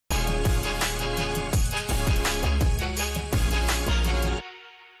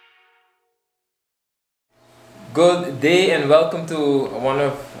Good day and welcome to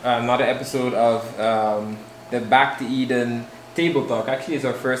another episode of the Back to Eden Table Talk. Actually, it's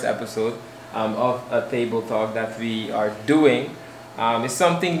our first episode of a table talk that we are doing. It's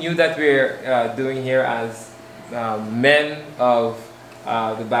something new that we're doing here as men of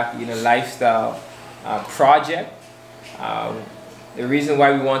the Back to Eden Lifestyle project. The reason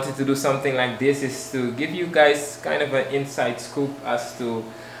why we wanted to do something like this is to give you guys kind of an inside scoop as to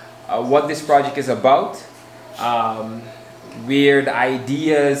what this project is about. Where the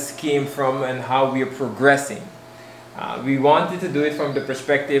ideas came from and how we are progressing. We wanted to do it from the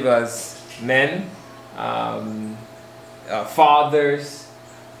perspective as men, fathers,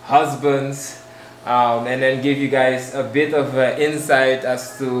 husbands, and then give you guys a bit of insight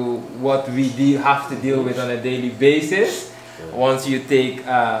as to what we have to deal with on a daily basis once you take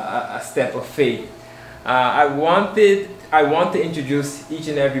a step of faith. I want to introduce each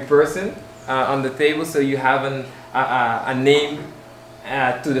and every person on the table, so you have a name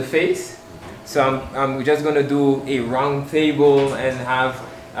to the face. So I'm just going to do a round table and have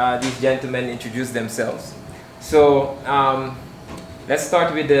these gentlemen introduce themselves. So let's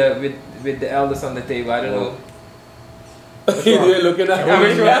start with the eldest on the table. I don't know. You're looking at me.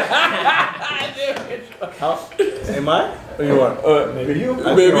 Am I? Or you are? Maybe you.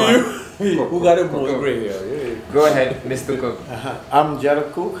 Maybe you. Who got it most gray hair? Go ahead, Mr. Cook. I'm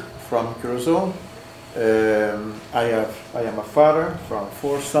Gerald Cook from Curacao. I am a father from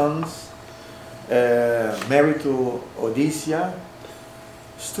 4 sons, married to Odyssia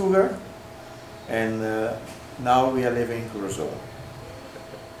Stuger, and now we are living in Curacao.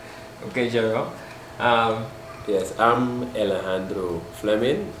 Okay, Gerald. Yes, I'm Alejandro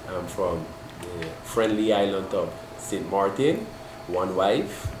Fleming. I'm from the friendly island of St. Martin. 1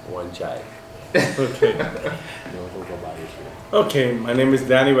 wife, 1 child. Okay. Okay, my name is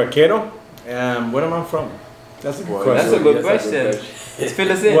Danny Vaquero. Where am I from? That's a good question. That's a good question. Let's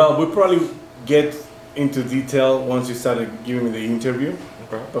fill us in. Well, we'll probably get into detail once you started giving me the interview.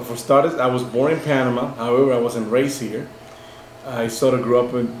 Okay. But for starters, I was born in Panama. However, I wasn't raised here. I sort of grew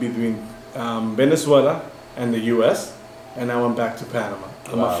up between Venezuela and the U.S. and I went back to Panama.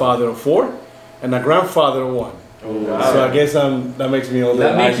 I'm a father of 4 and a grandfather of 1. Oh, wow. So I guess that makes me older.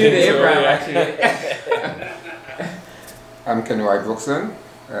 That makes you the Abraham, actually. I'm Kenway Brookson,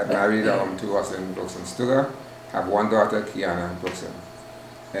 married to Austin Brookson Stuger. Have 1 daughter, Kiana Brookson.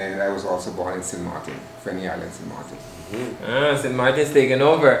 And I was also born in St. Martin, Fenny Island, St. Martin. St. Martin's taken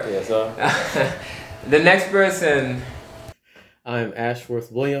over. Yes, sir. The next person. I'm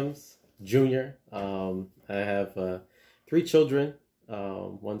Ashworth Williams, Jr. I have 3 children,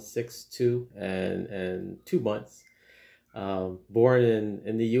 1 6, 2, and 2 months. Born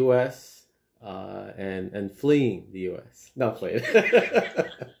in the U.S. And fleeing the U.S. Not playing.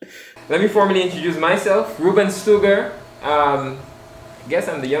 Let me formally introduce myself, Ruben Stuger. I guess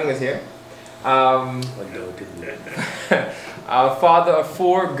I'm the youngest here. Father of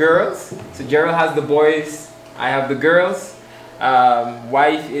 4 girls. So Gerald has the boys, I have the girls.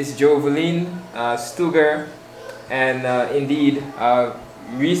 Wife is Joveline Stuger, and indeed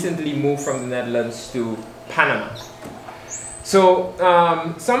recently moved from the Netherlands to Panama. So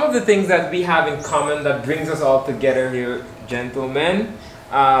some of the things that we have in common that brings us all together here, gentlemen,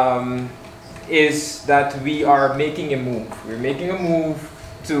 is that we are making a move. We're making a move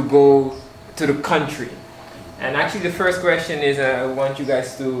to go to the country. And actually the first question is, I want you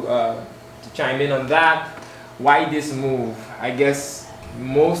guys to chime in on that. Why this move? I guess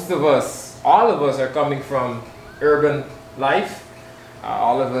most of us, all of us are coming from urban life.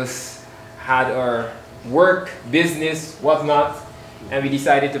 All of us had our work, business, whatnot, and we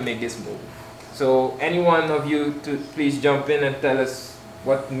decided to make this move. So any one of you to please jump in and tell us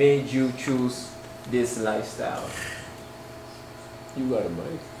what made you choose this lifestyle. You got a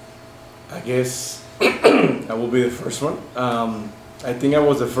mic. I guess I will be the first one. I think I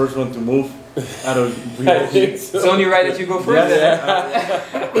was the first one to move out of It's only right that you go first.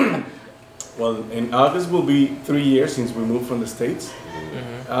 Yeah. Well, in August will be 3 years since we moved from the States.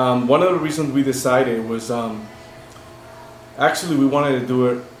 One of the reasons we decided was actually we wanted to do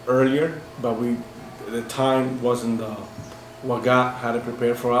it earlier, but the time wasn't what God had to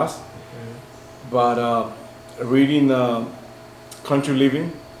prepare for us. But reading Country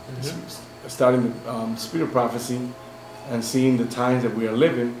Living, starting the Spirit of Prophecy, and seeing the times that we are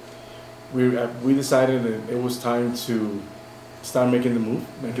living, we decided that it was time to start making the move,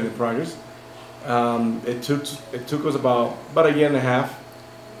 making the progress. It took us about a year and a half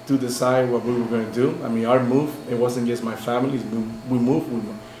to decide what we were going to do. I mean, our move, it wasn't just my family. We moved.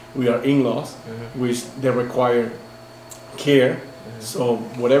 We are in-laws, which they require care. So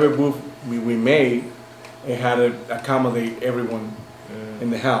whatever move we made, it had to accommodate everyone in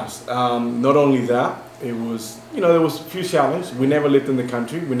the house. Not only that, it was, you know, there was a few challenges. We never lived in the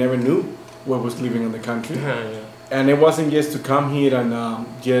country. We never knew what was living in the country. And it wasn't just to come here and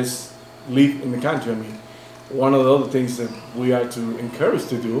just live in the country. I mean, one of the other things that we are to encourage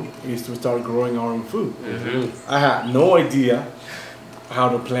to do is to start growing our own food. I had no idea how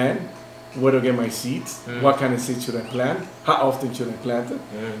to plant, where to get my seeds, what kind of seeds should I plant, how often should I plant it.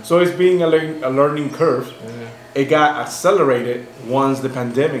 So it's being a learning curve. It got accelerated once the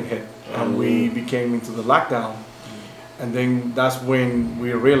pandemic hit and we became into the lockdown. And then that's when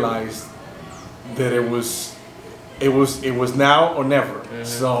we realized that it was now or never.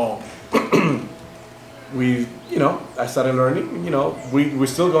 So we, you know, I started learning. You know, we're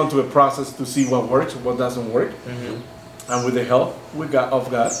still going through a process to see what works, what doesn't work. And with the help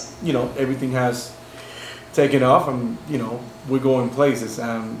of God, you know, everything has taken off, and you know, we're going places.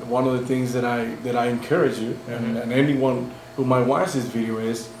 And one of the things that I encourage you and anyone who might watch this video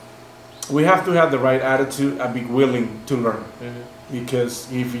is, we have to have the right attitude and be willing to learn.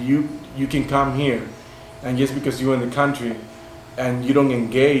 Because if you can come here, and just because you're in the country and you don't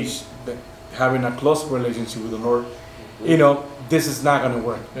engage having a close relationship with the Lord, you know, this is not going to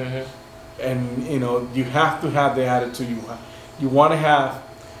work. And you know, you have to have the attitude. You want to have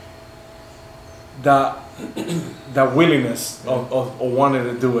the willingness of wanting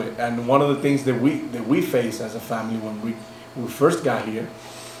to do it. And one of the things that we face as a family when we first got here,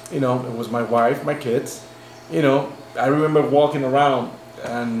 you know, it was my wife, my kids. You know, I remember walking around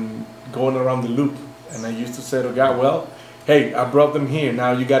and going around the loop, and I used to say to God, well, hey, I brought them here.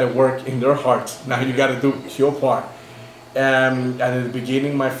 Now you got to work in their hearts. Now you got to do your part. And at the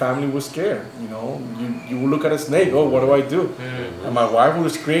beginning, my family was scared. You know, you would look at a snake. Oh, what do I do? And my wife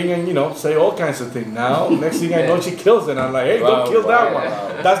would scream and, you know, say all kinds of things. Now, next thing I know, she kills it. I'm like, hey, don't kill that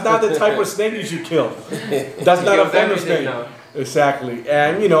one. That's not the type of snake you should kill. That's not a venomous snake. Exactly.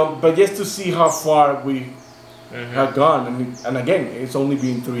 And, you know, but just to see how far we have gone. And again, it's only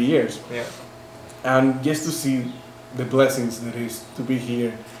been 3 years. And just to see the blessings that is to be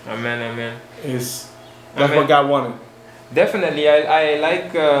here. Amen, amen. That's what God wanted. Definitely, I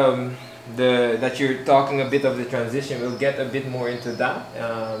like that you're talking a bit of the transition. We'll get a bit more into that.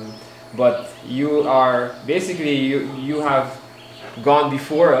 But you are basically you have gone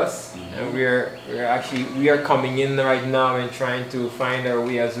before us, and we are coming in right now and trying to find our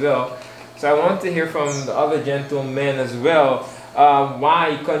way as well. So I want to hear from the other gentlemen as well.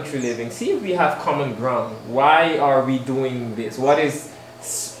 Why country living? See if we have common ground. Why are we doing this? What is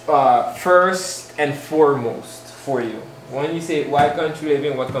first and foremost for you? When you say why country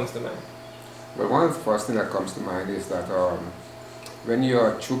living, what comes to mind? Well, one of the first things that comes to mind is that when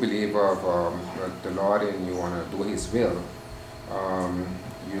you're a true believer of the Lord and you want to do His will,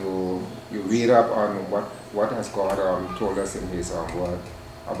 you read up on what has God told us in His word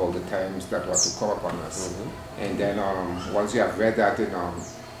about the times that were to come upon us. And then once you have read that,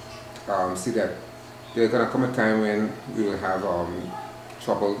 and see that there's going to come a time when we will have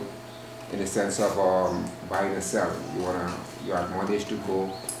trouble in the sense of buying and selling. You are admonished to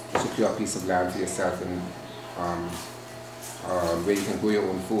go secure a piece of land for yourself and where you can grow your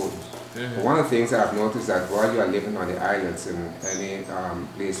own food. But one of the things that I've noticed that while you are living on the islands in any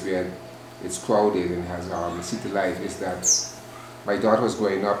place where it's crowded and has city life, is that my daughter was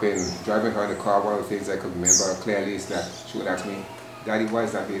growing up and driving her in the car. One of the things I could remember clearly is that she would ask me, Daddy, why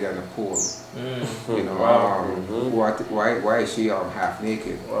is that lady on the pole? You know, why is she half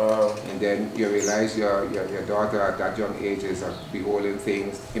naked? And then you realize your daughter at that young age is beholding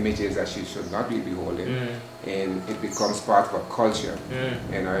things, images that she should not be beholding, and it becomes part of a culture.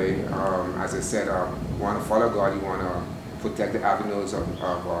 And as I said, you want to follow God, you want to protect the avenues of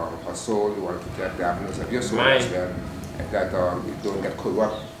her soul, you want to protect the avenues of your soul as well, that it don't get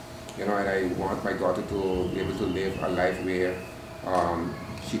corrupt. You know, and I want my daughter to be able to live a life where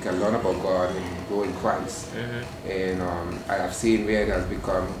she can learn about God and grow in Christ. And I have seen where it has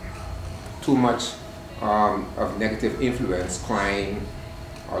become too much of negative influence, crime,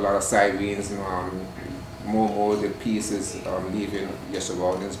 a lot of sirens, more the pieces leaving your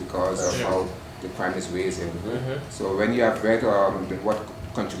surroundings because of how the crime is raising. So when you have read what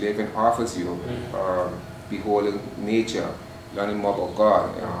country living offers you, beholding nature, learning more about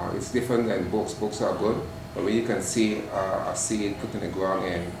God, it's different than books. Books are good, but when you can see a seed put in the ground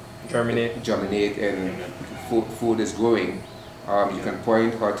and germinate and food is growing, you can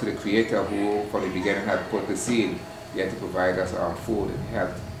point her to the Creator who from the beginning had put the seed there to provide us food and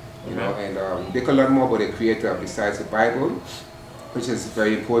health. You know, and they can learn more about the Creator besides the Bible, which is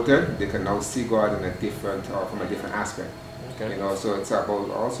very important. They can now see God in a different, from a different aspect. Okay. You know, so it's about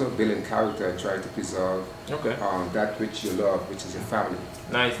also building character and trying to preserve Okay. that which you love, which is your family.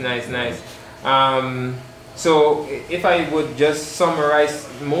 Nice, nice, nice. So if I would just summarize,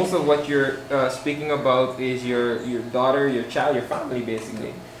 most of what you're speaking about is your daughter, your child, your family,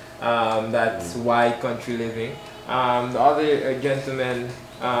 basically. That's why country living. The other gentleman,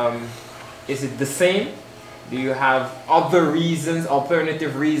 is it the same? Do you have other reasons,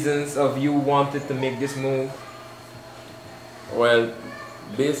 alternative reasons of you wanted to make this move? Well,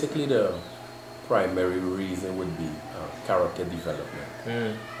 basically the primary reason would be character development.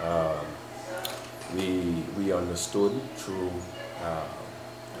 We understood through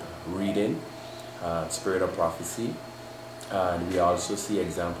reading Spirit of Prophecy, and we also see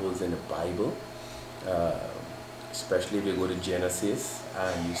examples in the Bible, especially if you go to Genesis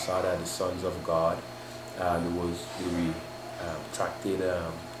and you saw that the sons of God they were attracted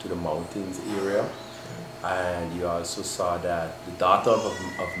to the mountains area, and you also saw that the daughter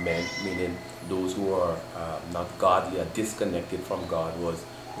of men, meaning those who are not godly or disconnected from God, was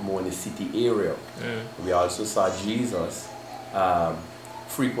more in the city area. We also saw Jesus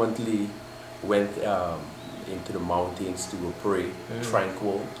frequently went into the mountains to go pray,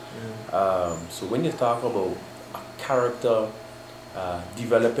 tranquil. So when you talk about a character,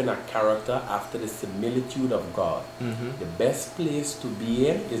 developing a character after the similitude of God, the best place to be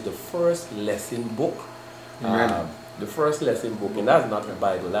in is the first lesson book. The first lesson book, and that's not the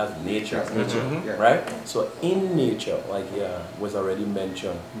Bible, that's nature. That's nature. Yeah. Right? So in nature, like was already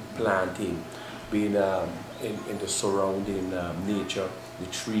mentioned, planting, being in the surrounding nature, the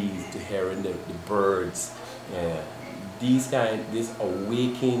trees, the hearing, the birds, this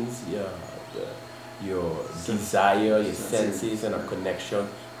awakens your desire, your senses, and a connection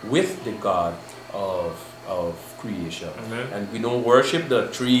with the God of creation. And we don't worship the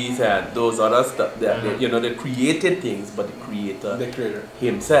trees and those other stuff, the created things, but the creator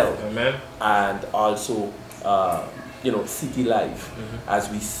himself. And also city life, as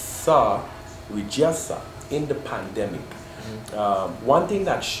we just saw in the pandemic. One thing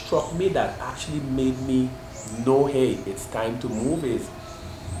that struck me that actually made me know, hey, it's time to move, is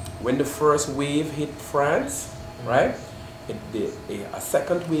when the first wave hit France, right? A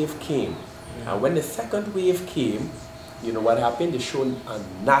second wave came. And when the second wave came, you know what happened? They showed on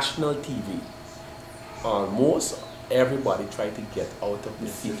national TV. Almost everybody tried to get out of the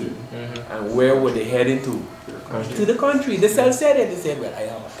city. And where were they heading to? To the country. They said it. They said, well, I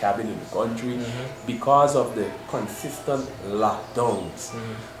have a cabin in the country, because of the consistent lockdowns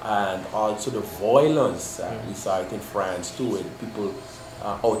and also the violence. We saw it in France too, where people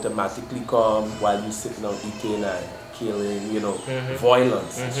automatically come while you're sitting down eating and killing,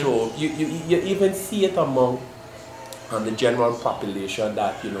 violence. So you even see it among the general population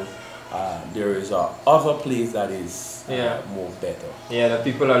that there is other place that is more better. Yeah, that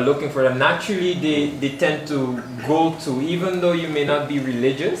people are looking for them. Naturally, they tend to go to, even though you may not be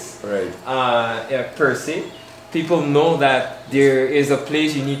religious, right? Per se, people know that there is a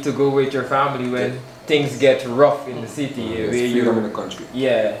place you need to go with your family when things get rough in the city. Where you in the country.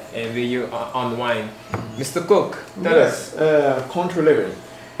 Yeah, and where you unwind. Mr. Cook, tell us. Country living.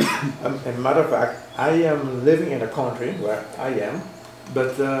 As a matter of fact, I am living in a country where I am,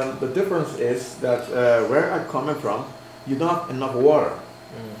 but the difference is that where I'm coming from, you don't have enough water.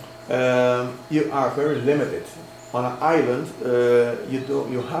 You are very limited. On an island,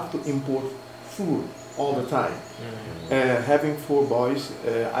 you have to import food all the time. Having 4 boys,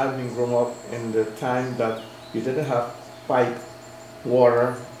 I've been grown up in the time that you didn't have pipe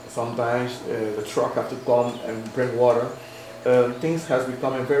water. Sometimes the truck have to come and bring water. Things has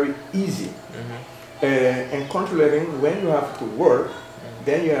become very easy. And country living, when you have to work,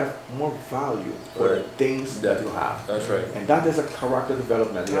 then you have more value for the things that you have. That's right. And that is a character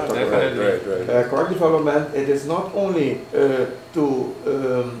development. Right. Character development, it is not only to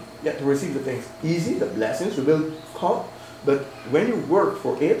receive the things easy, the blessings will come, but when you work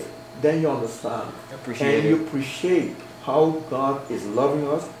for it, then you understand. You appreciate how God is loving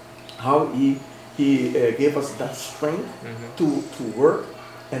us, how He gave us that strength to work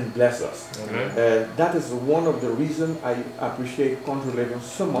and bless us. That is one of the reasons I appreciate country living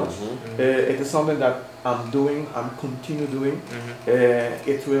so much. It is something that I'm doing, I'm continue doing.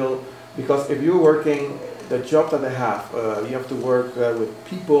 It will, because if you're working the job that I have, you have to work with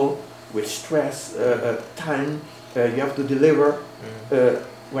people, with stress, time, you have to deliver.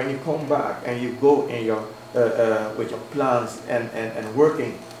 When you come back and you go in your with your plans and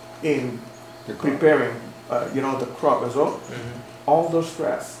working in preparing the crop as well, all the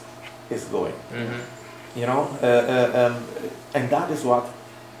stress is going. And that is what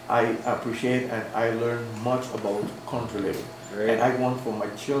I appreciate and I learn much about country living. Great. And I want for my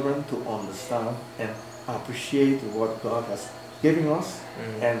children to understand and appreciate what God has given us,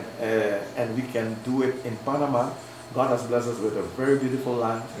 and we can do it in Panama. God has blessed us with a very beautiful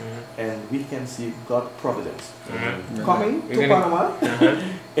land, and we can see God providence. Coming to Panama,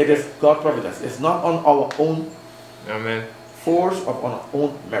 it is God providence. It's not on our own force or on our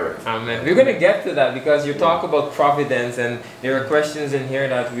own merit. Amen. We're going to get to that because you talk about providence, and there are questions in here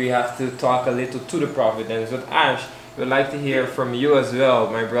that we have to talk a little to the providence. But Ash, we'd like to hear from you as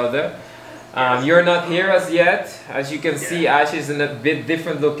well, my brother. You're not here as yet. As you can see, Ash is in a bit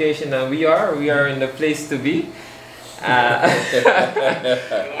different location than we are. We are in the place to be. Ash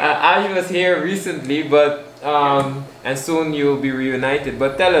was here recently, but and soon you'll be reunited.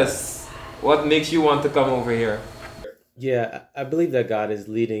 But tell us, what makes you want to come over here? Yeah, I believe that God is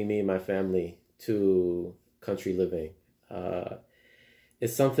leading me and my family to country living.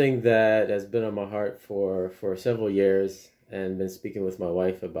 It's something that has been on my heart for several years, and been speaking with my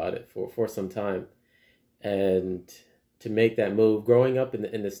wife about it for some time. And to make that move, growing up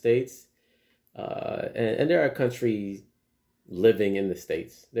in the States, and there are countries living in the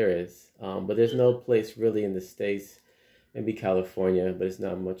States, there is, but there's no place really in the States, maybe California, but it's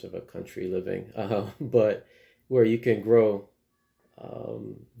not much of a country living, but where you can grow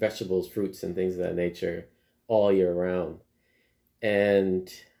vegetables, fruits, and things of that nature all year round. And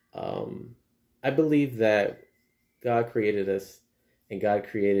I believe that God created us, and God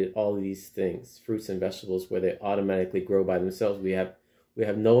created all of these things, fruits and vegetables, where they automatically grow by themselves. We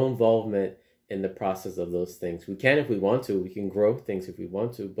have no involvement in the process of those things. We can if we want to. We can grow things if we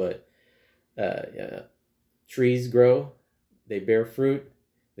want to, but trees grow, they bear fruit,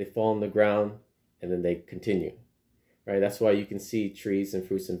 they fall on the ground, and then they continue. Right? That's why you can see trees and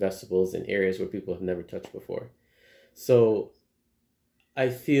fruits and vegetables in areas where people have never touched before. So I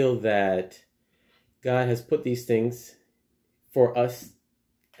feel that God has put these things for us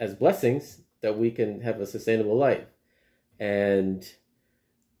as blessings that we can have a sustainable life. And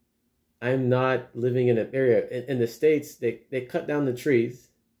I'm not living in an area. In the States, they cut down the trees,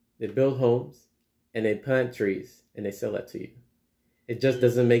 they build homes, and they plant trees, and they sell that to you. It just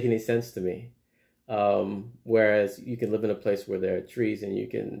doesn't make any sense to me. Whereas you can live in a place where there are trees and you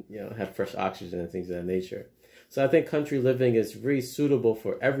can, have fresh oxygen and things of that nature. So I think country living is really suitable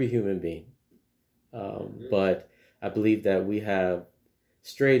for every human being. But I believe that we have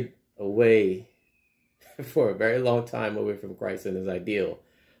strayed away for a very long time away from Christ and his ideal.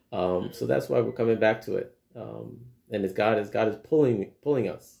 So that's why we're coming back to it. And God is pulling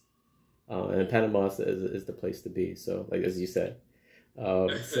us. And Panama is the place to be. So, like as you said,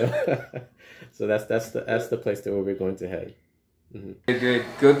 so that's the place that where we're going to head.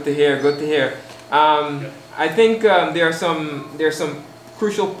 Mm-hmm. Good to hear. I think there are some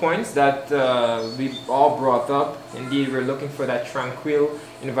crucial points that we've all brought up. Indeed, we're looking for that tranquil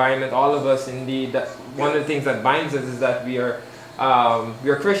environment. All of us, indeed, that one of the things that binds us is that we are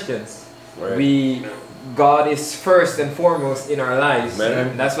Christians. Right. God is first and foremost in our lives.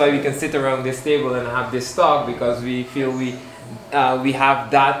 And that's why we can sit around this table and have this talk, because we feel we have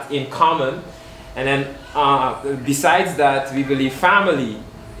that in common. And then besides that, we believe family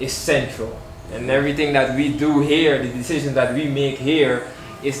is central. And everything that we do here, the decisions that we make here,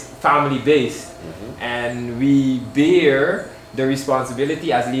 is family based. Mm-hmm. And we bear the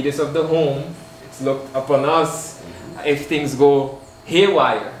responsibility as leaders of the home. It's looked upon us if things go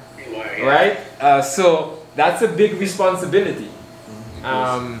haywire, right? So that's a big responsibility.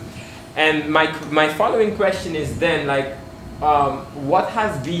 And my following question is then, what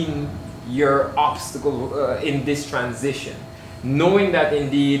has been your obstacle in this transition? Knowing that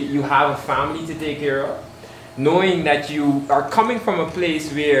indeed you have a family to take care of, knowing that you are coming from a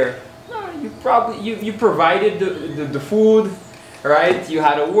place where you provided the food, right? You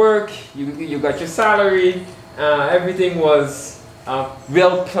had to work, you got your salary, everything was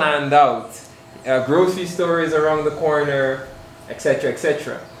well planned out. Grocery stores around the corner, etc.,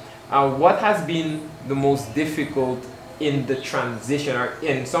 etc. What has been the most difficult in the transition?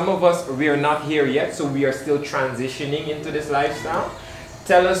 And some of us, we are not here yet, so we are still transitioning into this lifestyle.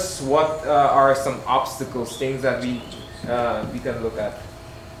 Tell us what are some obstacles, things that we can look at.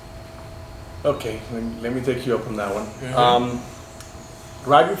 Okay, let me take you up on that one. Mm-hmm.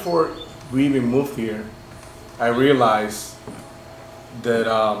 Right before we even moved here, I realized that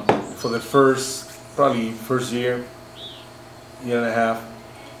for the first year and a half,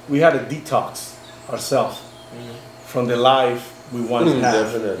 we had to detox ourselves from the life we once had.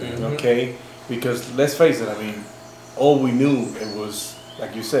 Definitely. Mm-hmm. Okay, because let's face it, all we knew, it was,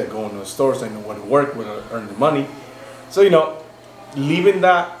 like you said, going to the stores, I know what to work, where to earn the money. So leaving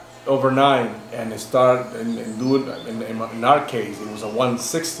that overnight and start and do it. In our case, it was a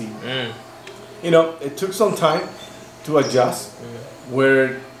 160. You know, it took some time to adjust.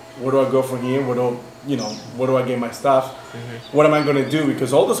 Where do I go from here? Where do I get my stuff? What am I going to do?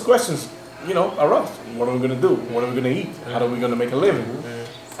 Because all those questions, you know, arise. What are we going to do? What are we going to eat? How are we going to make a living?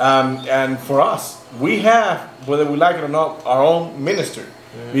 And for us, we have, whether we like it or not, our own minister,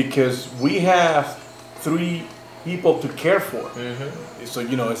 because we have 3 people to care for. So,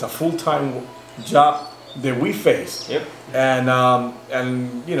 you know, it's a full-time job that we face. Yep. And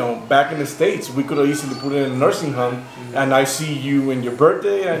you know, back in the States, we could have easily put it in a nursing home, and I see you in your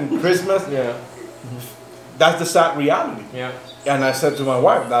birthday and Christmas. Yeah. That's the sad reality. Yeah. And I said to my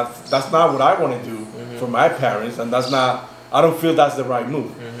wife, that's not what I want to do for my parents, and I don't feel that's the right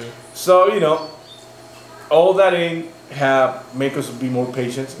move. So, you know, all that make us be more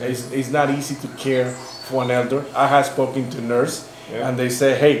patient. It's not easy to care for an elder. I have spoken to nurse, and they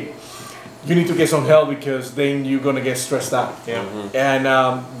say, hey, you need to get some help because then you're gonna get stressed out. Yeah. And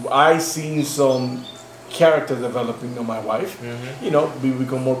I seen some character developing on my wife. You know, we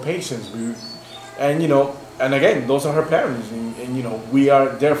become more patient. And you know, and again, those are her parents, and you know, we are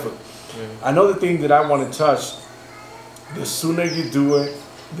there for. Another thing that I want to touch: the sooner you do it,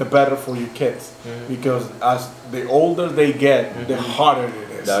 the better for your kids, because as the older they get, the harder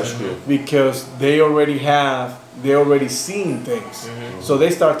it is. That's true. Because they already seen things, so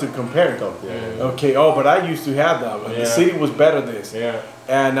they start to compare. Okay, oh, but I used to have that. The city was better this.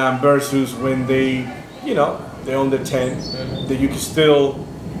 And versus when they, you know, they're under 10, that you can still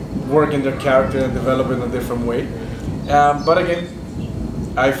work in their character and develop in a different way. But again,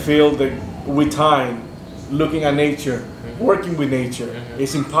 I feel that with time, looking at nature, working with nature,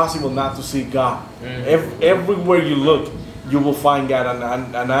 it's impossible not to see God. Everywhere you look, you will find God.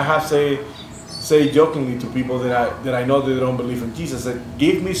 And I have say jokingly to people that I know that they don't believe in Jesus, that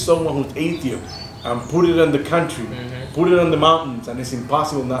give me someone who's atheist and put it in the country, put it on the mountains, and it's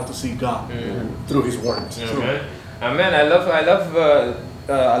impossible not to see God through His words. Amen. I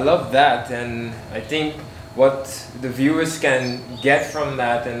love that, and I think what the viewers can get from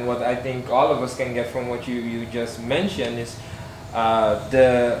that, and what I think all of us can get from what you just mentioned, is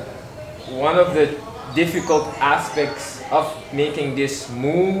one of the difficult aspects of making this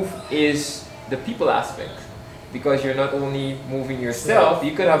move is the people aspect, because you're not only moving yourself,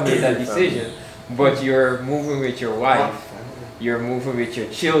 you could have made that decision, but you're moving with your wife, you're moving with your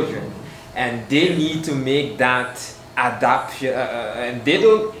children, and they need to make that adaptation, and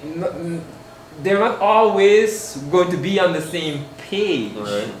they're not always going to be on the same page,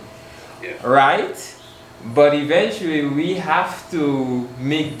 right? But eventually we have to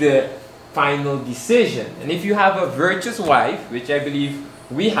make the final decision. And if you have a virtuous wife, which I believe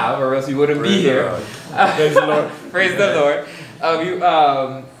we have, or else we wouldn't be here. Praise the Lord. Praise the Lord.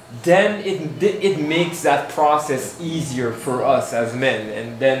 Then it makes that process easier for us as men.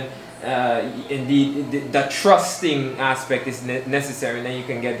 And then indeed the trusting aspect is necessary, and then you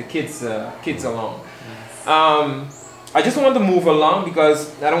can get the kids along. I just want to move along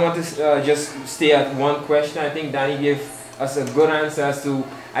because I don't want to just stay at one question. I think Danny gave us a good answer as to,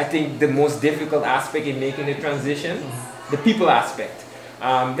 I think, the most difficult aspect in making the transition, the people aspect.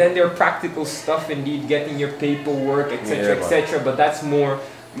 Then there are practical stuff, indeed, getting your paperwork, etc., etc. But that's more.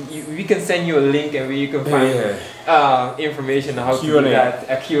 We can send you a link and where you can find information on how to do that.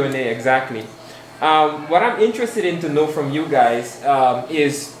 A Q&A, exactly. What I'm interested in to know from you guys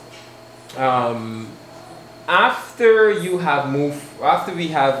is after you have moved, after we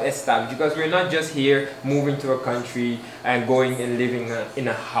have established, because we're not just here moving to a country and going and living in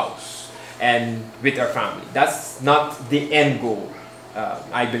a house and with our family. That's not the end goal,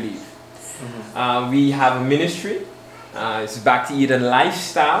 I believe. We have a ministry. It's back to Eden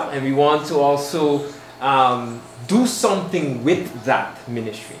lifestyle, and we want to also do something with that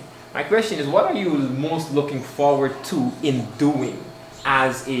ministry. My question is, what are you most looking forward to in doing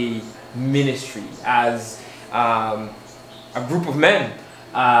as a ministry, as a group of men?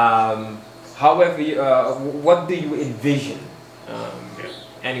 However, what do you envision?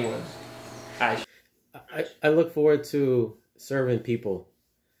 Anyone? Ash? I look forward to serving people.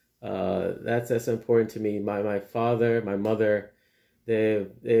 That's important to me. My father, my mother,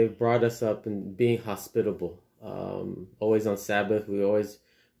 they brought us up in being hospitable. Always on Sabbath, we always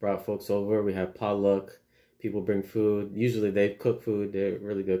brought folks over. We have potluck. People bring food. Usually they cook food. They're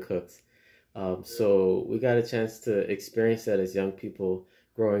really good cooks. So we got a chance to experience that as young people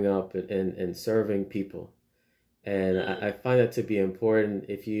growing up and serving people. And I find that to be important.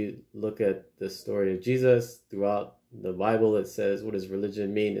 If you look at the story of Jesus throughout the Bible, it says, what does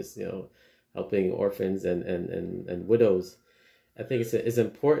religion mean? It's, helping orphans and widows. I think it's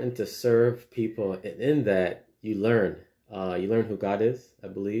important to serve people, and in that you learn who God is, I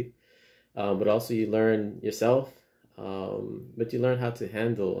believe, but also you learn yourself, but you learn how to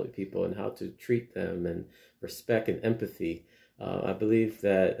handle people and how to treat them, and respect and empathy. I believe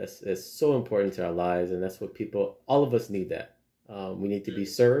that it's so important to our lives, and that's what all of us need that. We need to be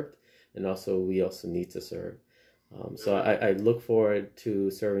served, and we also need to serve. So I look forward to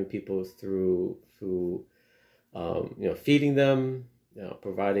serving people through feeding them,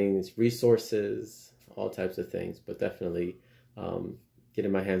 providing resources, all types of things, but definitely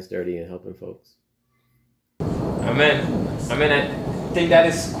getting my hands dirty and helping folks. Amen. I think that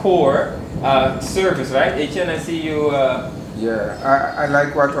is core service, right? Etienne, I see you. Yeah, I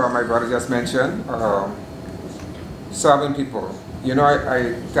like what my brother just mentioned, serving people.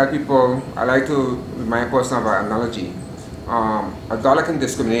 I tell people, I like to remind person of an analogy. A dollar can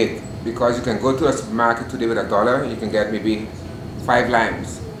discriminate, because you can go to a supermarket today with $1, you can get maybe 5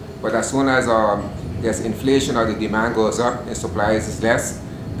 limes. But as soon as there's inflation or the demand goes up and supply is less,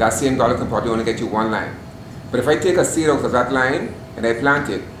 that same dollar can probably only get you 1 lime. But if I take a seed out of that line and I plant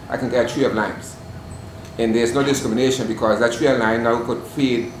it, I can get a tree of limes. And there's no discrimination, because that tree of lime now could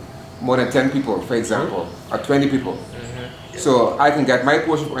feed more than 10 people, for example, or 20 people. So I can get my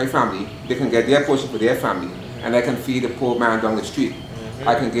portion for my family, they can get their portion for their family, and I can feed the poor man down the street.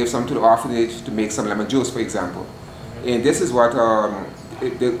 I can give some to the orphanage to make some lemon juice, for example. And this is what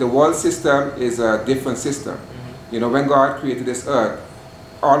the world system is a different system. When God created this earth,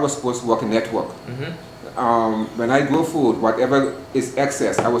 all was supposed to work in network. When I grow food, whatever is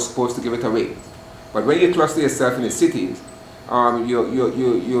excess, I was supposed to give it away. But when you cluster yourself in the cities,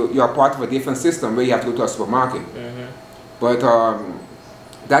 you're part of a different system where you have to go to a supermarket. But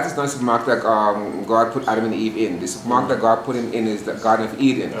that is not the supermarket that God put Adam and Eve in. The supermarket that God put him in is the Garden of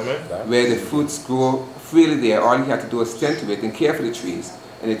Eden, where the fruits grow freely there. All he had to do was tend to it and care for the trees,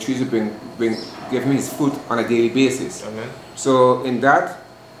 and the trees would give him his food on a daily basis. So in that,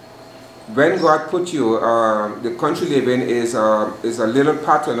 when God put you, the country you live in is a little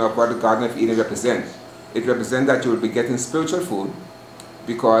pattern of what the Garden of Eden represents. It represents that you will be getting spiritual food,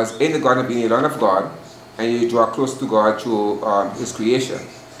 because in the Garden of Eden you learn of God, and you draw close to God through His creation.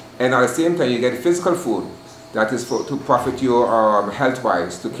 And at the same time, you get physical food that is to profit you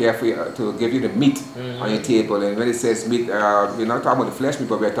health-wise, to care for you, to give you the meat on your table. And when it says meat, we're not talking about the flesh meat,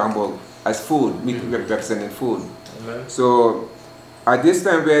 but we're talking about as food, meat representing food. So at this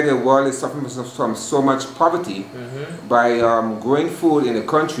time where the world is suffering from so much poverty, by growing food in the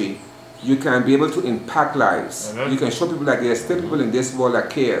country, you can be able to impact lives. You can show people that there are still people in this world that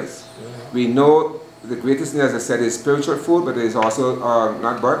cares. We know the greatest thing, as I said, is spiritual food, but there is also,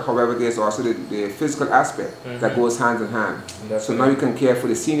 however, there's also the physical aspect that goes hand in hand. So now you can care for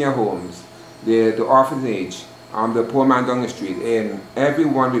the senior homes, the orphanage, the poor man down the street, and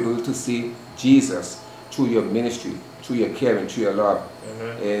everyone will be able to see Jesus through your ministry, through your caring, through your love.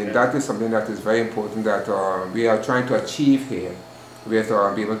 And that is something that is very important that we are trying to achieve here, with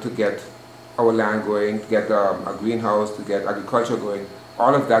being able to get our land going, to get a greenhouse, to get agriculture going.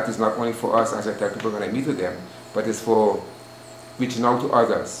 All of that is not only for us, as I tell people when I meet with them, but it's for reaching out to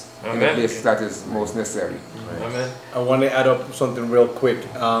others in the place that is most necessary. I want to add up something real quick.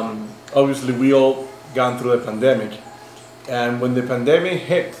 Obviously, we all gone through the pandemic, and when the pandemic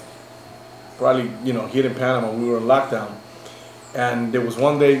hit, probably here in Panama, we were in lockdown, and there was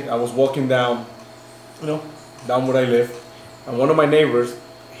one day I was walking down, down where I live, and one of my neighbors,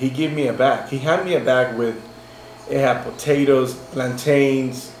 he gave me a bag. He handed me a bag with. It had potatoes,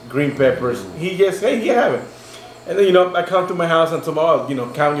 plantains, green peppers. He just, hey, you have it. And then, I come to my house and tomorrow,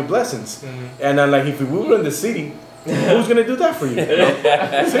 count your blessings. And I'm like, if we were in the city, who's going to do that for you?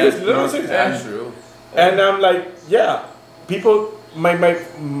 Seriously, seriously. That's true. And I'm like, yeah, people might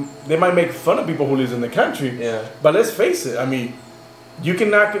make fun of people who live in the country. But let's face it. I mean, you can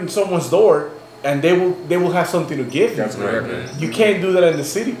knock on someone's door and they will have something to give you. That's right. You can't do that in the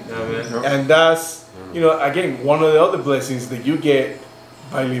city. And that's, again, one of the other blessings that you get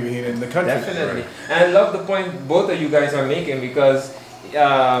by living here in the country. Definitely. And I love the point both of you guys are making, because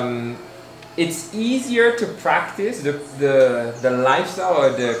it's easier to practice the lifestyle or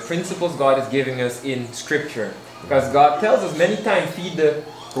the principles God is giving us in Scripture. Because God tells us many times, feed the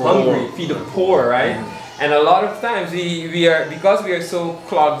hungry, feed the poor, right? And a lot of times we are, because we are so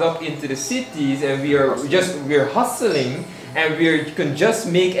clogged up into the cities, and we're hustling, and we can just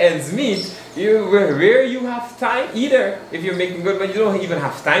make ends meet, where you have time, either if you're making good, but you don't even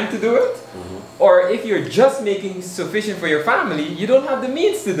have time to do it, or if you're just making sufficient for your family, you don't have the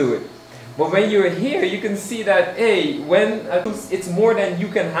means to do it. But when you're here, you can see that, hey, when it's more than you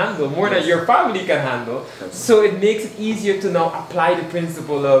can handle, more than your family can handle. So it makes it easier to now apply the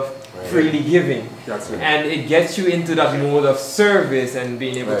principle of freely giving. That's it. And it gets you into that mode of service and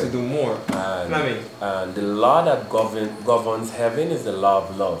being able to do more. And the law that governs heaven is the law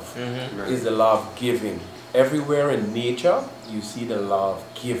of love, is the law of giving. Everywhere in nature, you see the law of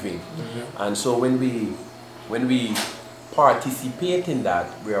giving. And so when we participate in that,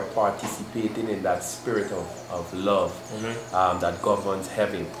 we are participating in that spirit of love that governs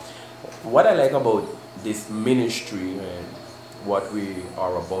heaven. What I like about this ministry and what we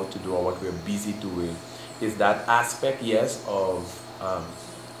are about to do or what we're busy doing is that aspect, yes, of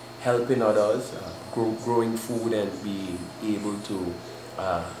helping others, growing food and being able to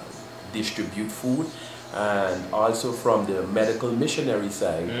distribute food, and also from the medical missionary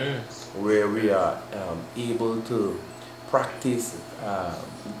side where we are able to practice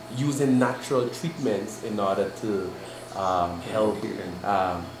using natural treatments in order to help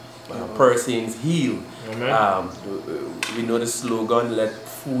persons heal. We know the slogan, let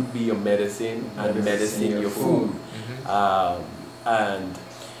food be your medicine and medicine your food. And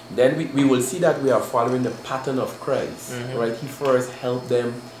then we will see that we are following the pattern of Christ, right? He first helped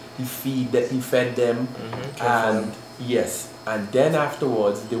them, he fed them, and yes, and then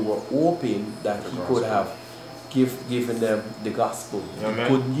afterwards they were open that he could have given them the gospel,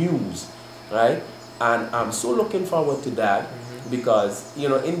 good news, right? And I'm so looking forward to that. Because, you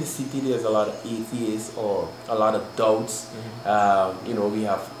know, in the city there's a lot of atheists or a lot of doubts. You know, we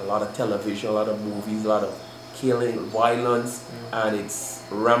have a lot of television, a lot of movies, a lot of killing, violence, and it's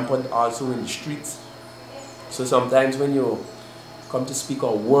rampant also in the streets. So sometimes when you come to speak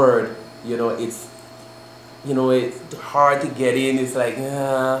a word, you know, it's hard to get in. It's like,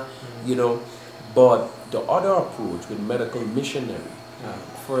 you know, but the other approach with medical missionary,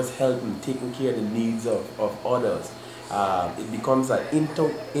 first helping, taking care of the needs of others, it becomes an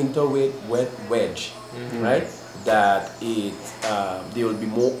interweight wedge, right? That they will be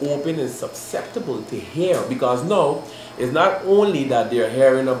more open and susceptible to hear, because now it's not only that they're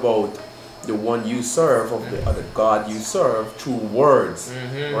hearing about the one you serve or the God you serve through words,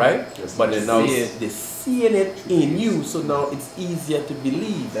 right? Yes, but they're seeing it in you, so now it's easier to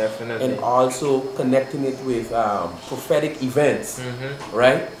believe. Definitely. And also connecting it with prophetic events,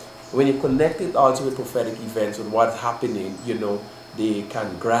 right? When you connect it also with prophetic events and what's happening, you know, they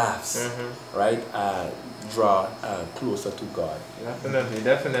can grasp, right? Draw closer to God.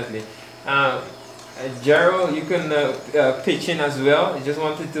 Definitely. Gerald, you can pitch in as well. I just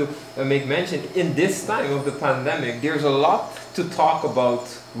wanted to make mention, in this time of the pandemic, there's a lot to talk about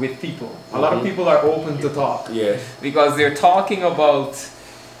with people. A lot of people are open to talk. Because they're talking about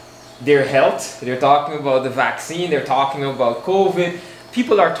their health, they're talking about the vaccine, they're talking about COVID.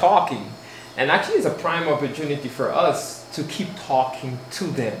 People are talking, and actually it's a prime opportunity for us to keep talking to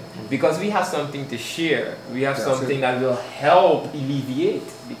them, because we have something to share. We have something that will help alleviate,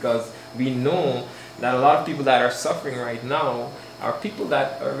 because we know that a lot of people that are suffering right now are people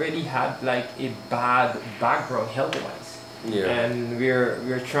that already had like a bad background health-wise. And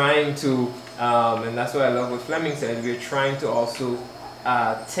we're trying to, and that's what I love what Fleming said, we're trying to also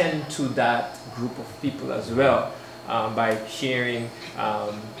tend to that group of people as well. By sharing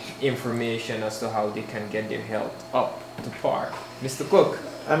information as to how they can get their health up to par. Mr. Cook.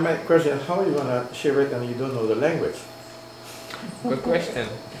 And my question, how are you going to share it and you don't know the language? Good question.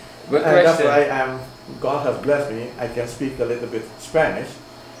 That's why God has blessed me. I can speak a little bit Spanish.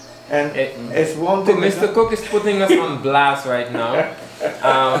 And it's one thing. Mr. Cook is putting us on blast right now.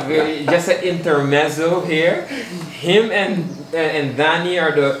 Just an intermezzo here. Him and Danny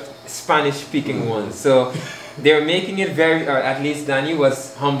are the Spanish-speaking ones. So they're making it very, or at least Danny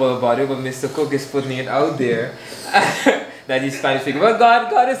was humble about it, but Mr. Cook is putting it out there that he's Spanish speaking. But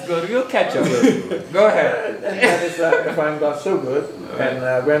God is good. We'll catch up. Go ahead. And that is, I find God so good.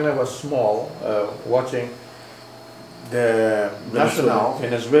 And when I was small, watching the national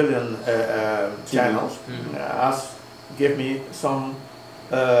Venezuelan channels, give me some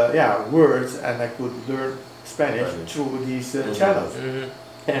words, and I could learn Spanish through these channels.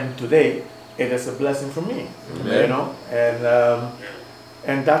 And today, it is a blessing for me, you know,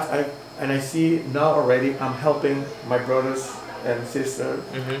 and that I see now already I'm helping my brothers and sisters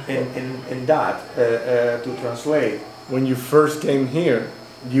in that to translate. When you first came here,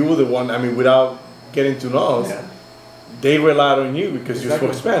 you were the one. I mean, without getting to know us, they relied on you because you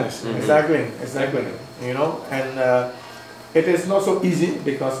spoke Spanish. Exactly. You know, and it is not so easy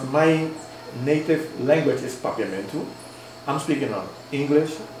because my native language is Papiamentu. I'm speaking of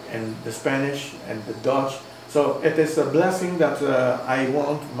English and the Spanish and the Dutch, So it is a blessing that I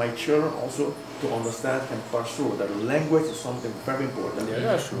want my children also to understand and pursue that language is something very important. Yeah,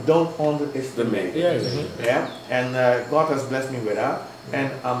 that's true. Don't underestimate it. Yeah, and God has blessed me with that,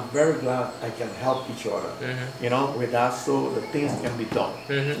 and I'm very glad I can help each other, you know, with that, so the things can be done.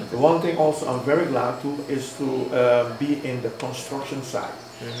 The one thing also I'm very glad to is to be in the construction side,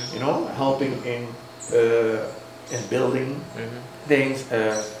 you know, helping in building things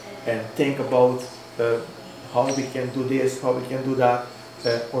and think about how we can do this, how we can do that.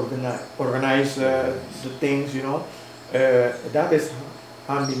 Organize the things, you know. That is,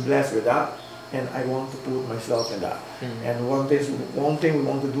 I'm being blessed with that, and I want to put myself in that. And one thing we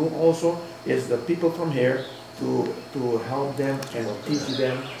want to do also is the people from here to help them and teach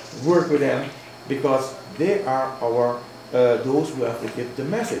them, work with them, because they are our those who have to give the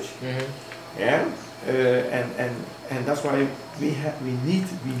message. Yeah, and that's why we need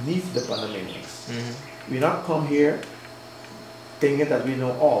the Panamanians. We not come here thinking that we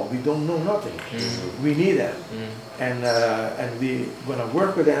know all. We don't know nothing. We need them, and we gonna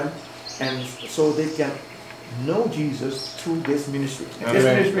work with them, and so they can know Jesus through this ministry. And this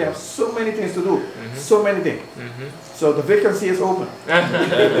ministry has so many things to do, so many things. So the vacancy is open.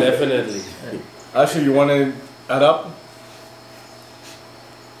 Definitely. Actually, you want to add up?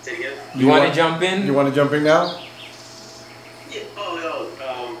 Say it again? You want to jump in? You want to jump in now? Yeah,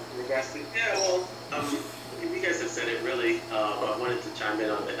 regards to, yeah, well, you guys have said it really. I wanted to chime in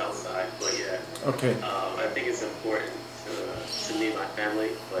on the health side, but yeah. Okay. I think it's important to me and my family,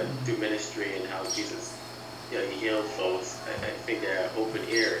 but through ministry and how Jesus, you know, he healed folks, I think there are open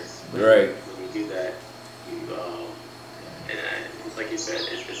ears. Right. When you do that, like you said,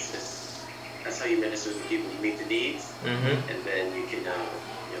 that's how you minister to people. You meet the needs, and then you can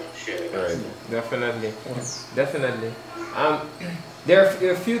share the gospel. Definitely, definitely. There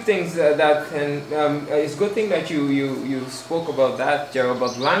are a few things that can. It's a good thing that you spoke about that, Joe,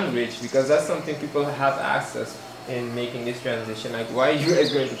 about language, because that's something people have asked us in making this transition. Like, why are you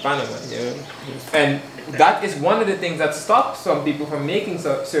guys going to Panama? You know? And that is one of the things that stops some people from making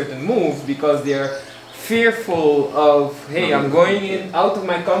certain moves, because they're fearful of, hey, I'm going out of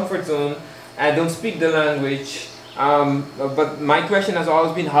my comfort zone. I don't speak the language. But my question has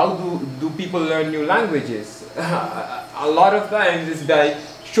always been, how do people learn new languages? A lot of times it's by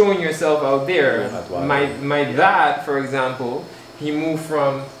showing yourself out there. My dad, for example, he moved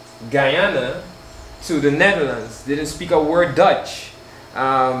from Guyana to the Netherlands, didn't speak a word Dutch.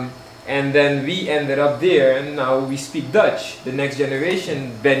 And then we ended up there, and now we speak Dutch. The next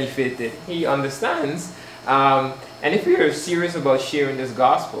generation benefited. He understands. And if we are serious about sharing this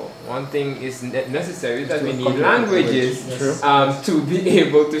gospel, one thing is necessary, is that we need languages to be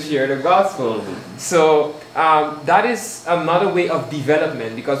able to share the gospel. So that is another way of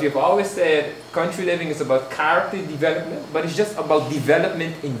development, because we've always said country living is about character development, but it's just about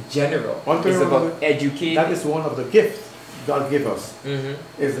development in general. It's about educating. That is one of the gifts God gave us,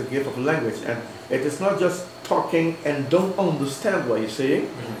 is the gift of language. And it is not just talking and don't understand what you're saying,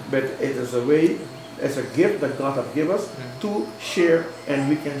 but it is a way, it's a gift that God has given us to share, and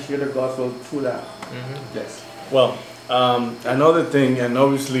we can share the gospel through that. Yes. Well, another thing, and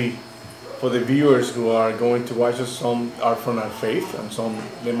obviously for the viewers who are going to watch us, some are from our faith and some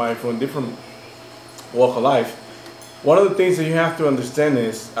they might from different walk of life. One of the things that you have to understand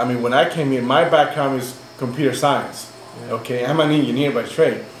is, I mean, when I came here, my background is computer science. Okay, I'm an engineer by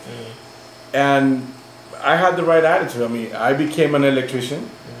trade, and I had the right attitude. I mean, I became an electrician.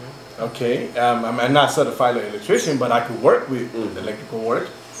 Okay, I'm not certified electrician, but I could work with electrical work.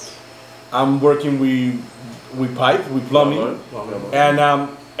 I'm working with pipe, with plumbing,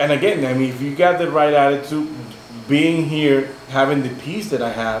 and again, I mean, if you got the right attitude, being here, having the peace that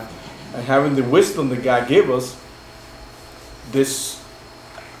I have, and having the wisdom that God gave us,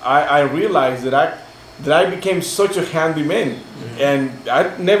 I realized that I became such a handyman, and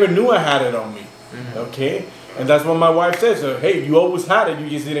I never knew I had it on me. Okay. And that's what my wife says. So, hey, you always had it. You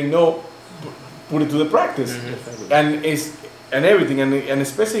just didn't know. Put it to the practice, and everything. And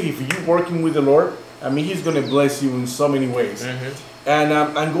especially if you're working with the Lord, I mean, He's going to bless you in so many ways. And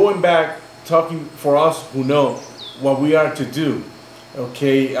I'm going back, talking for us who know what we are to do.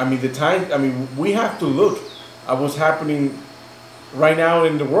 Okay, I mean we have to look at what's happening right now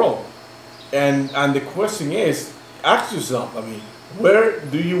in the world, and the question is, ask yourself. I mean, where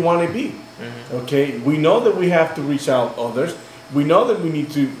do you want to be? Okay, we know that we have to reach out others. We know that we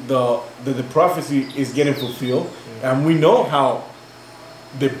need to the prophecy is getting fulfilled, and we know how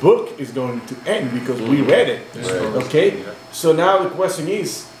the book is going to end because we read it. Okay, so now the question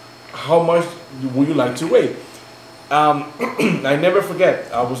is, how much would you like to wait? I never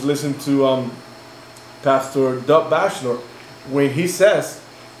forget. I was listening to Pastor Doug Bachelor, when he says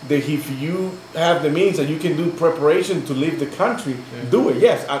that if you have the means and you can do preparation to leave the country, do it.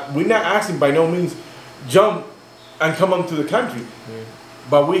 Yes, we're not asking by no means jump and come onto the country,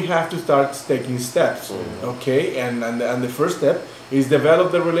 but we have to start taking steps. Okay, and the first step is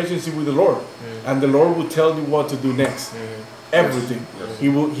develop the relationship with the Lord, and the Lord will tell you what to do next. Everything.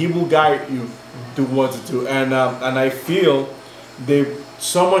 Yes. He will guide you to what to do, and I feel that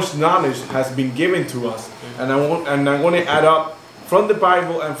so much knowledge has been given to us, and I want to add up from the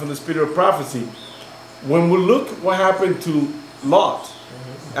Bible and from the spirit of prophecy. When we look what happened to Lot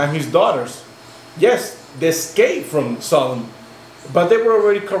and his daughters, yes, they escaped from Sodom, but they were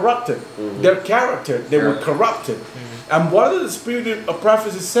already corrupted. Their character, they were corrupted. And what the spirit of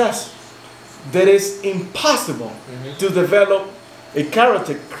prophecy says, that it's impossible to develop a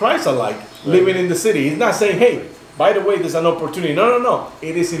character Christ-alike living in the city. He's not saying, hey, by the way, there's an opportunity. No.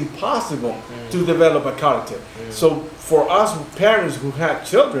 It is impossible to develop a character. So for us parents who have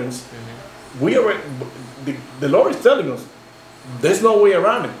children, we are, the Lord is telling us, there's no way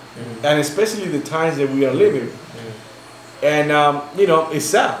around it. And especially the times that we are living. And, you know, it's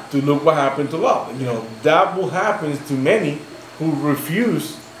sad to look what happened to Lot. You know, that will happen to many who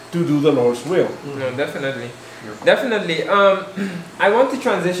refuse to do the Lord's will. No, definitely. Definitely. I want to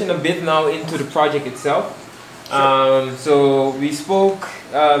transition a bit now into the project itself. So we spoke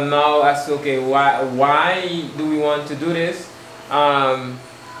now as to, okay, why do we want to do this?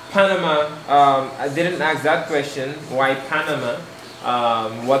 Panama, I didn't ask that question. Why Panama?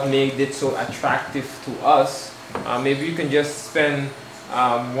 What made it so attractive to us? Maybe you can just spend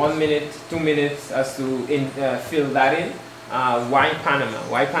 1 minute, 2 minutes as to fill that in. Why Panama?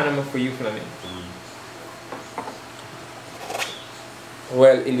 Why Panama for you, Fleming?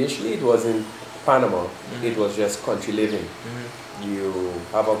 Well, initially it wasn't Panama. It was just country living. You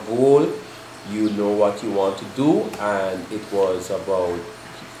have a goal, you know what you want to do, and it was about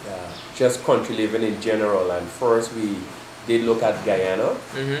just country living in general. And first we did look at Guyana,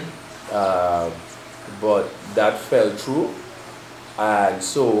 but that fell through, and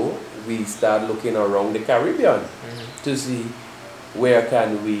so we started looking around the Caribbean to see where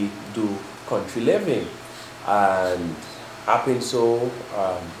can we do country living. And happened so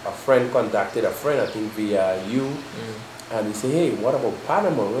a friend contacted a friend, I think via you, and he said, hey, what about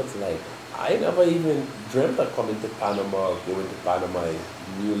Panama? It's like, I never even dreamt of coming to Panama or going to Panama. I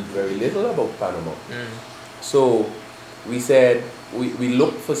knew very little about Panama. So we said, we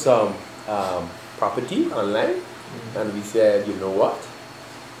looked for some property online, and we said, you know what,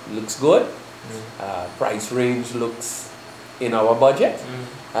 looks good, price range looks in our budget,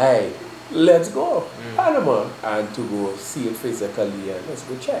 hey, let's go Panama, and to go see it physically, and let's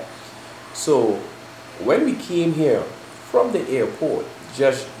go check. So when we came here from the airport,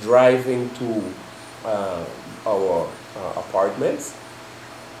 just driving to our apartments,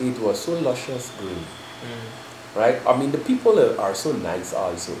 it was so luscious green. Right? I mean, the people are so nice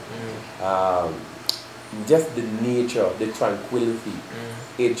also. Just the nature, the tranquility.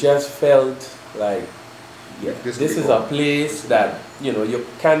 It just felt like, yeah, this is a place that, you know, you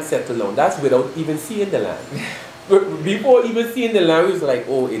can settle down. That's without even seeing the land. Before even seeing the land, it was like,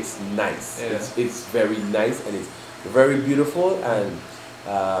 oh, it's nice. Yeah. It's very nice, and it's very beautiful, and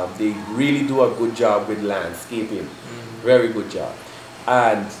they really do a good job with landscaping. Very good job.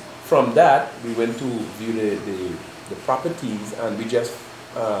 And from that, we went to view the properties, and we just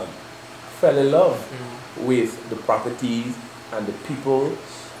fell in love with the properties and the people,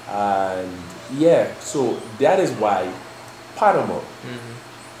 and yeah, so that is why Panama.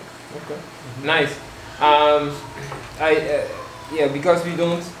 Okay, nice. Yeah, because we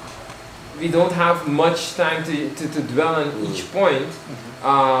don't have much time to dwell on each point,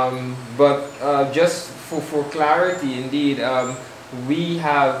 but just for clarity, indeed. We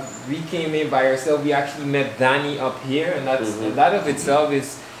came in by ourselves. We actually met Danny up here, and that of itself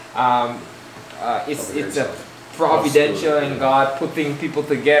is it's a providential and God putting people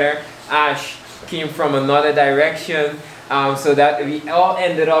together. Ash came from another direction, so that we all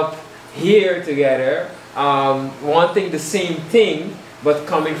ended up here together, wanting the same thing, but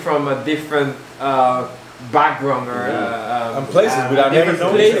coming from a different background or and places without different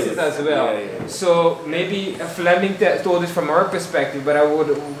knowing places as well. So maybe Fleming told it from our perspective, but I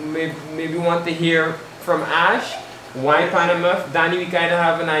would maybe want to hear from Ash. Why Panama? Danny, we kind of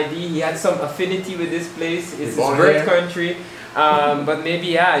have an idea. He had some affinity with this place. It's his birth country. But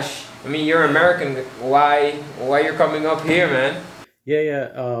maybe Ash, I mean, you're American. Why you're coming up here, man?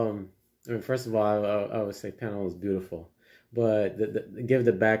 Yeah. I mean, first of all, I would say Panama is beautiful. But give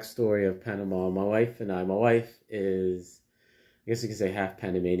the backstory of Panama. My wife is guess you could say half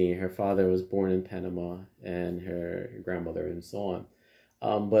Panamanian. Her father was born in Panama, and her grandmother, and so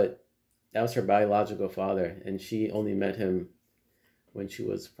on. But that was her biological father, and she only met him when she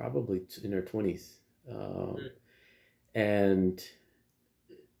was probably in her 20s. And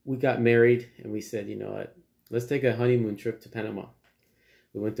we got married, and we said, you know what, let's take a honeymoon trip to Panama.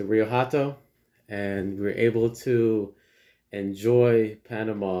 We went to Rio Hato, and we were able to enjoy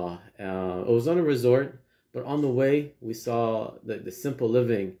Panama. It was on a resort, but on the way, we saw the simple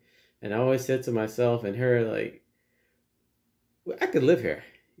living. And I always said to myself and her, like, well, I could live here.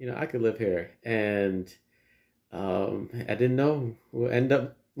 You know, I could live here. And I didn't know we'll end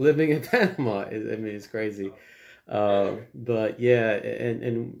up living in Panama. I mean, it's crazy. But yeah,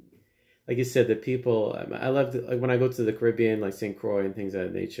 and like you said, the people, I love, like when I go to the Caribbean, like St. Croix and things of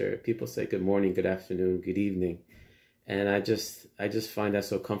that nature, people say good morning, good afternoon, good evening. And I just find that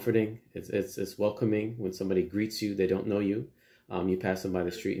so comforting. It's welcoming when somebody greets you. They don't know you. You pass them by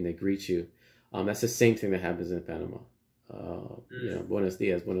the street and they greet you. That's the same thing that happens in Panama. You know, buenos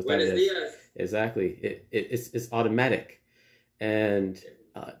dias, buenos tardes. Exactly. It's automatic, and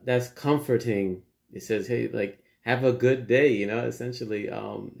that's comforting. It says, hey, like, have a good day. You know, essentially,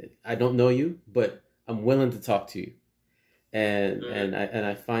 I don't know you, but I'm willing to talk to you, and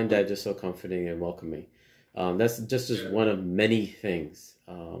I find that just so comforting and welcoming. That's just one of many things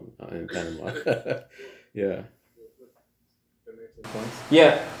in Panama. Yeah.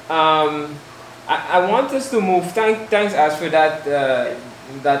 Yeah. I want us to move. Thanks, Ash, for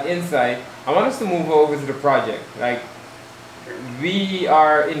that insight. I want us to move over to the project. Like, we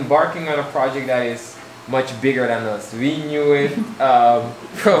are embarking on a project that is much bigger than us. We knew it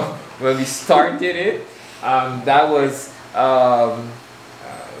from when we started it. That was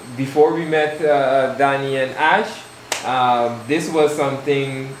before we met Danny and Ash. This was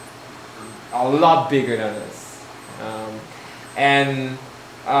something a lot bigger than us.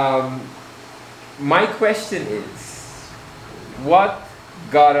 My question is, what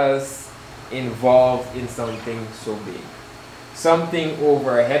got us involved in something so big? Something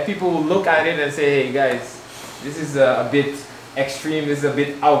over our head. People will look at it and say, hey guys, this is a bit extreme, this is a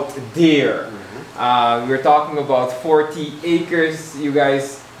bit out there. We're talking about 40 acres you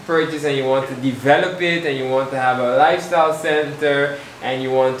guys purchase, and you want to develop it, and you want to have a lifestyle center, and you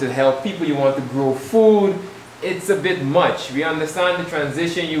want to help people, you want to grow food. It's a bit much. We understand the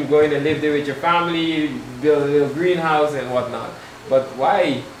transition, you're going to live there with your family, build a little greenhouse and whatnot. But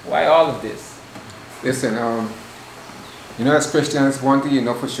why all of this? Listen, you know, as Christians, one thing you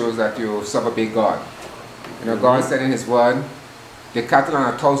know for sure is that you serve a big God. You know, God said in His Word, the cattle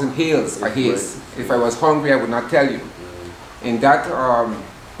on 1,000 hills are His. If I was hungry, I would not tell you. In that,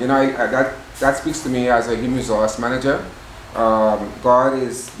 you know, that speaks to me as a human resource manager. God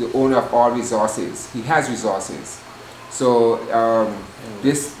is the owner of all resources. He has resources. So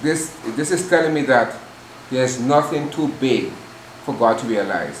this is telling me that there's nothing too big for God to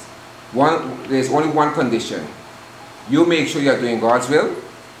realize. There's only one condition. You make sure you're doing God's will,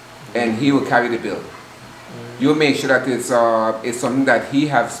 and He will carry the bill. You make sure that it's something that He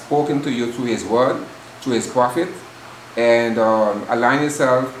has spoken to you through His word, through His prophet, and align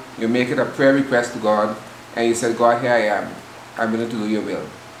yourself. You make it a prayer request to God, and you say, God, here I am. I'm willing to do your will.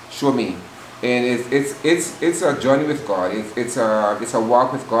 Show me. And it's a journey with God. It's a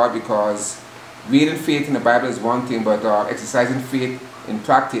walk with God, because reading faith in the Bible is one thing, but exercising faith in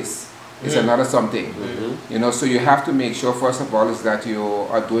practice is another something. You know, so you have to make sure, first of all, is that you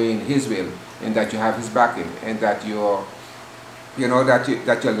are doing His will, and that you have His backing, and that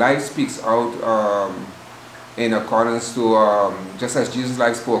that your life speaks out in accordance to just as Jesus'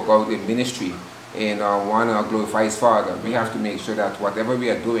 life spoke out in ministry. And want to glorify His Father. We have to make sure that whatever we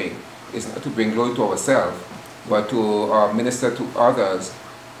are doing is not to bring glory to ourselves, but to minister to others,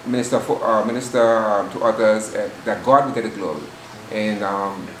 to others, that God will get the glory. And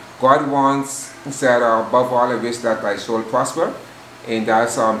God wants, He said, above all I wish that thy soul prosper. And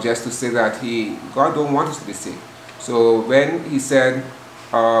that's just to say that God don't want us to be sick. So when He said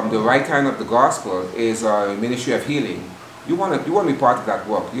the right kind of the gospel is a ministry of healing, you want to be part of that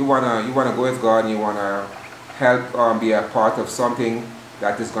work. You want to go with God, and you want to help be a part of something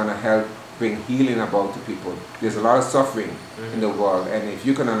that is going to help bring healing about to people. There's a lot of suffering in the world, and if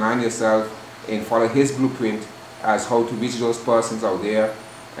you can align yourself and follow His blueprint as how to reach those persons out there,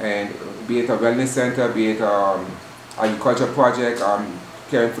 and be it a wellness center, be it agriculture project,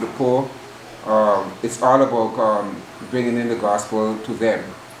 caring for the poor, it's all about bringing in the gospel to them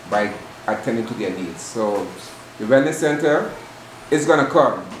by attending to their needs. So the wellness center is going to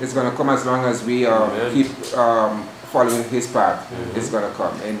come. It's going to come as long as we keep following His path. It's going to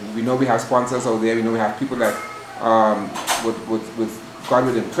come. And we know we have sponsors out there. We know we have people that God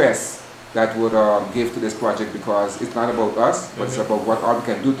would impress that would give to this project, because it's not about us, but it's about what all we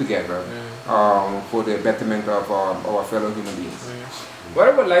can do together for the betterment of our fellow human beings. What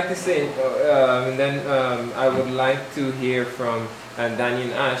I would like to say, and then I would like to hear from Danny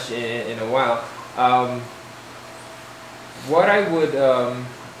and Ash in a while. What I would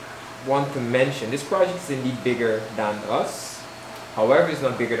want to mention, this project is indeed bigger than us. However, it's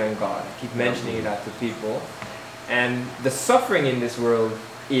not bigger than God. I keep mentioning that to people. And the suffering in this world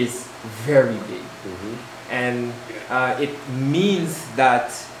is very big. And it means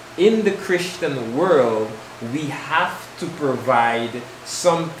that in the Christian world, we have to provide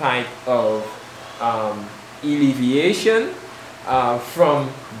some type of alleviation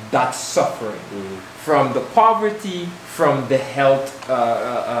from that suffering, from the poverty, from the health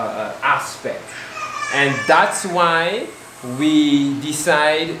aspect. And that's why we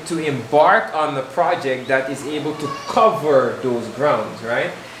decide to embark on a project that is able to cover those grounds,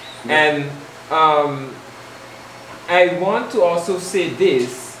 right? And I want to also say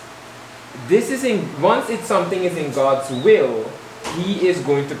this is once something is in God's will, He is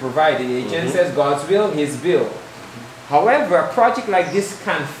going to provide it. HN says God's will, His will. However, a project like this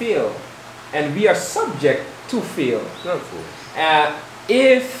can fail, and we are subject to fail.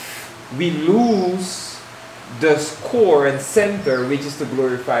 If we lose the core and center, which is to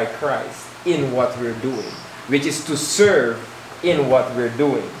glorify Christ in what we're doing, which is to serve in what we're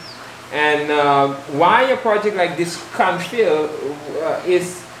doing. And why a project like this can fail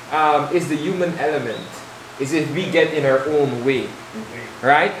is the human element, is if we get in our own way,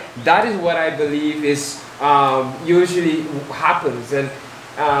 right? That is what I believe is usually happens. And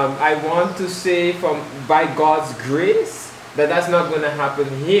I want to say by God's grace that that's not going to happen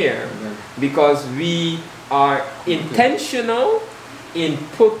here, because we are intentional in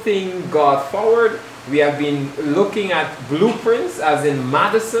putting God forward. We have been looking at blueprints, as in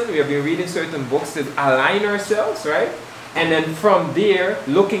Madison. We have been reading certain books to align ourselves, right? And then from there,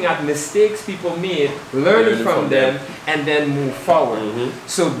 looking at mistakes people made, learning from them, and then move forward.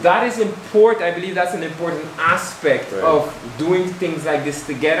 So that is important. I believe that's an important aspect of doing things like this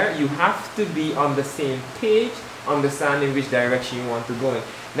together. You have to be on the same page, understanding which direction you want to go in.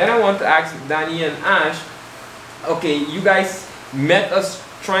 Then I want to ask Danny and Ash, okay, you guys met us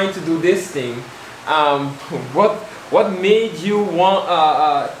trying to do this thing. What made you want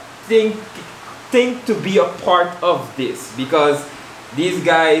think to be a part of this? Because these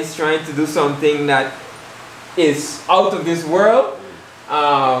guys trying to do something that is out of this world.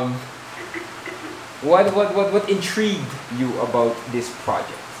 What intrigued you about this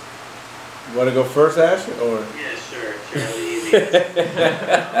project? You want to go first, Ash? Or Yeah, sure. Fairly easy.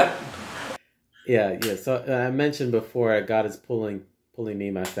 Yeah. So I mentioned before, God is pulling me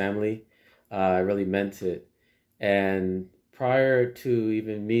and my family. I really meant it. And prior to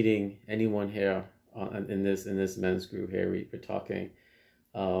even meeting anyone here in this men's group here, we're talking.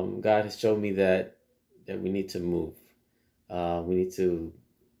 God has shown me that we need to move. We need to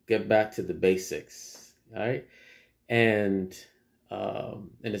get back to the basics, all right? And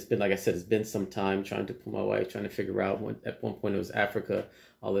it's been, like I said, it's been some time trying to pull my wife, trying to figure out. At one point it was Africa,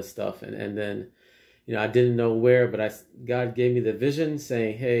 all this stuff, and then, I didn't know where, but God gave me the vision,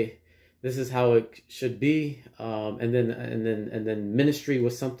 saying, "Hey, this is how it should be." And then ministry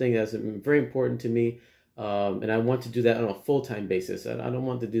was something that's very important to me, and I want to do that on a full-time basis. And I don't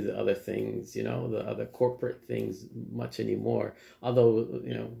want to do the other things, the other corporate things much anymore. Although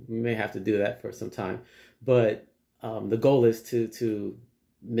we may have to do that for some time, but the goal is to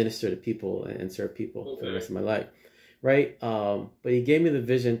minister to people and serve people for the rest of my life, right? But He gave me the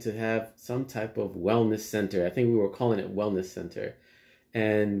vision to have some type of wellness center. I think we were calling it Wellness Center.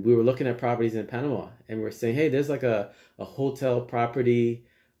 And we were looking at properties in Panama, and we were saying, hey, there's like a hotel property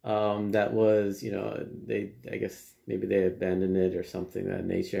that was, I guess maybe they abandoned it or something of that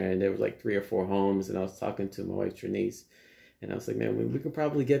nature. And there was like 3 or 4 homes. And I was talking to my wife, Trinice, and I was like, man, we could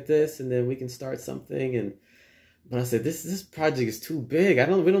probably get this, and then we can start something. But I said, this project is too big.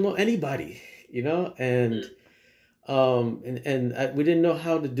 We don't know anybody, and we didn't know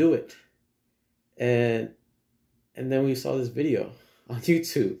how to do it. And then we saw this video on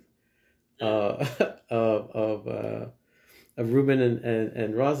YouTube of Ruben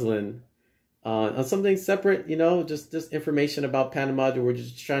and Rosalind on something separate, just information about Panama that we're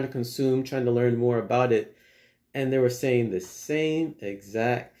just trying to consume, trying to learn more about it. And they were saying the same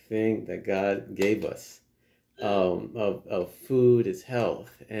exact thing that God gave us, of food is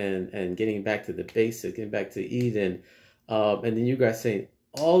health, and getting back to the basics, getting back to Eden. And then you guys saying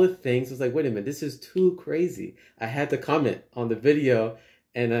all the things. I was like, wait a minute, this is too crazy. I had to comment on the video,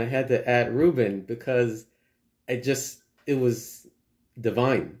 and I had to add Ruben, because it was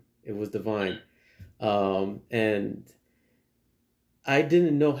divine. It was divine. And I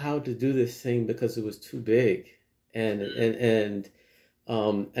didn't know how to do this thing because it was too big. And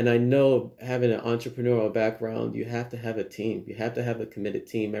I know, having an entrepreneurial background, you have to have a team. You have to have a committed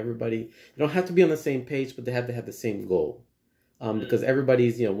team. Everybody, you don't have to be on the same page, but they have to have the same goal. Because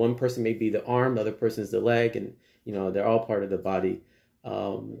everybody's, one person may be the arm, the other person is the leg, and, they're all part of the body.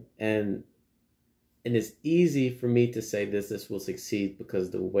 And it's easy for me to say this will succeed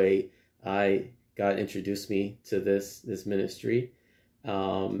because the way God introduced me to this ministry,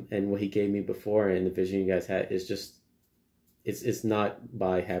 and what he gave me before, and the vision you guys had, is just, it's not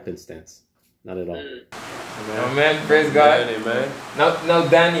by happenstance, not at all. Amen. Praise God. Amen. Now,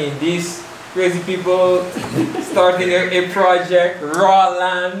 Danny, these crazy people starting a project, raw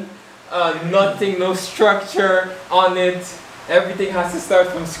land, nothing, no structure on it. Everything has to start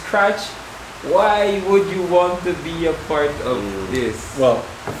from scratch. Why would you want to be a part of this? Well,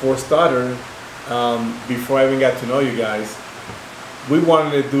 for starter, before I even got to know you guys, we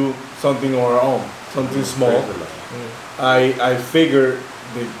wanted to do something on our own, something small. I figured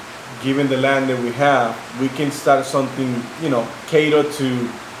that given the land that we have, we can start something, cater to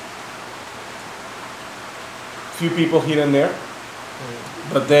few people here and there.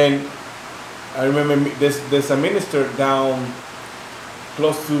 But then I remember there's a minister down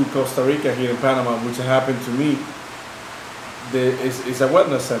close to Costa Rica here in Panama, which happened to me. It's a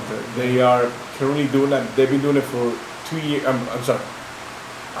wellness center. They are currently doing that. They've been doing it for 2 years. I'm sorry.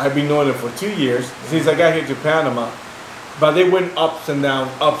 I've been doing it for 2 years since I got here to Panama. But they went ups and down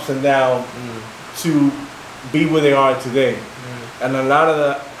to be where they are today. And a lot of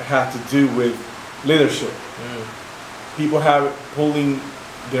that had to do with leadership. People have pulling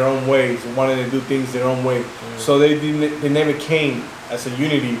their own ways and wanting to do things their own way. So they never came as a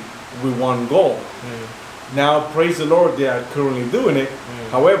unity with one goal. Now, praise the Lord, they are currently doing it.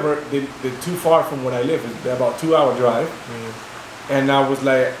 However, they're too far from where I live. They're about 2 hour drive. And I was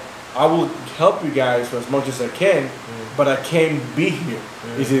like, I will help you guys for as much as I can, but I can't be here.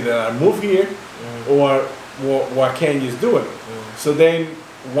 Is it that I move here, or I can't just do it? So then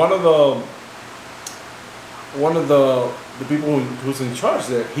one of the people who's in charge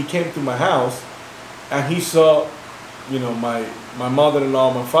there, he came to my house, and he saw, my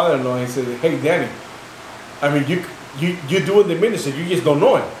mother-in-law, my father-in-law, and he said, "Hey, Danny, I mean, you're doing the ministry, you just don't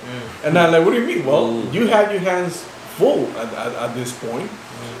know it." And I'm like, "What do you mean?" "Well, you have your hands full at this point,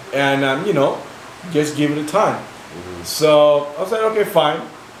 and just give it a time." So I was like, "Okay, fine."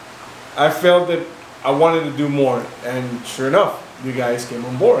 I felt that I wanted to do more, and sure enough, you guys came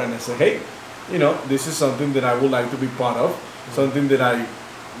on board, and I said, "Hey, this is something that I would like to be part of, something that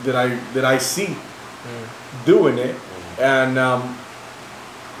I see doing it, and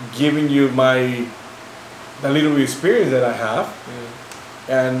giving you the little experience that I have,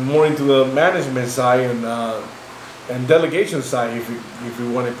 and more into the management side and delegation side, if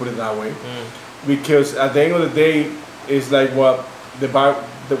you want to put it that way, because at the end of the day, it's like what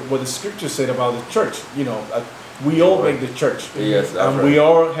the scripture said about the church. We all make the church, and we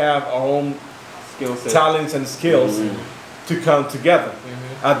all have our own talents and skills to come together.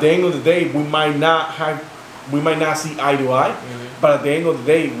 At the end of the day, we might not see eye to eye, but at the end of the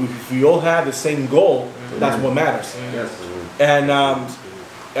day, if we all have the same goal, that's what matters.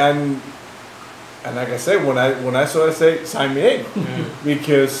 And like I said, when I saw it, I said, "Sign me in,"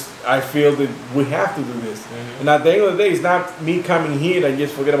 because I feel that we have to do this. And at the end of the day, it's not me coming here and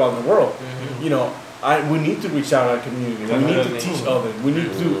just forget about the world. We need to reach out to our community. We need to teach others. We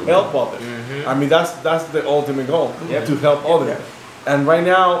need to help others. I mean, that's the ultimate goal, to help others. And right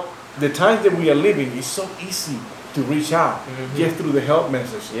now, the times that we are living, is so easy to reach out just through the help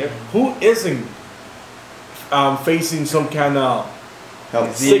message. Who isn't facing some kind of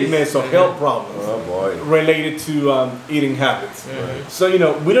sickness or health problems related to eating habits? So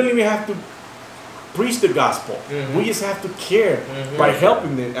we don't even have to preach the gospel. We just have to care by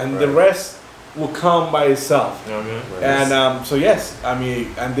helping them, and the rest will come by itself. And so yes,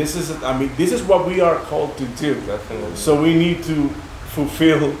 and this is what we are called to do. Definitely. So we need to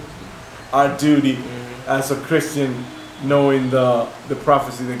fulfill our duty as a Christian, knowing the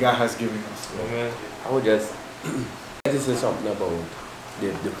prophecy that God has given us. I would just say something about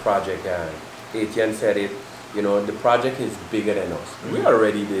the project, and Etienne said it. The project is bigger than us. We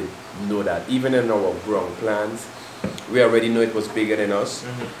already did know that, even in our ground plans. We already know it was bigger than us.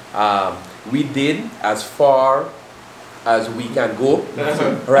 We did as far as we can go,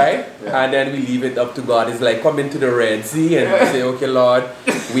 right? Yeah. And then we leave it up to God. It's like coming to the Red Sea and we say, okay, Lord,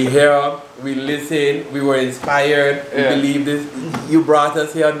 we hear, we listen, we were inspired, we believe this. You brought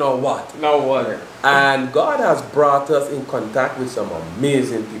us here, now what? Now what? And God has brought us in contact with some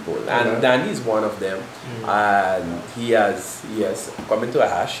amazing people, and Danny is one of them. And he has coming to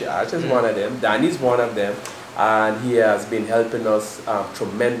Ash. Ash is one of them. Danny is one of them, and he has been helping us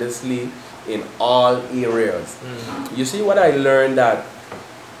tremendously in all areas. You see what I learned, that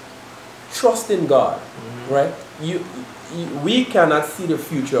trust in God, right? We cannot see the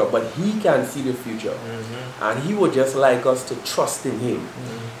future, but He can see the future, and He would just like us to trust in Him.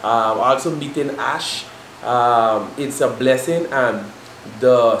 Also meeting Ash, it's a blessing, and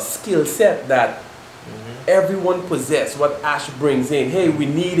the skill set that everyone possess, what Ash brings in. Hey, we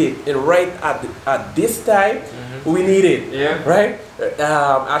need it, and right at this time, we need it. Yeah. Right.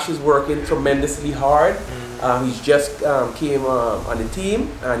 Ash is working tremendously hard. He's just came on the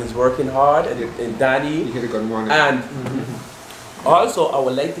team, and he's working hard. And Danny. You get a good morning. And also, I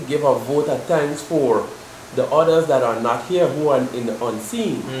would like to give a vote of thanks for the others that are not here, who are in the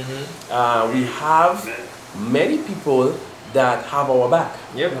unseen. We have many people that have our back.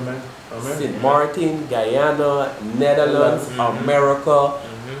 Yep. Amen. St. Martin, Guyana, Netherlands, America,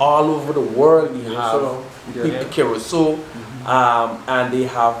 all over the world. We have Curacao, and they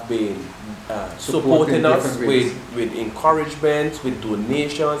have been supporting us with encouragement, with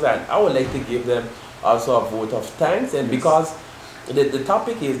donations, and I would like to give them also a vote of thanks. And because the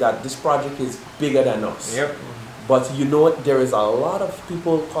topic is that this project is bigger than us. Yep. But you know, there is a lot of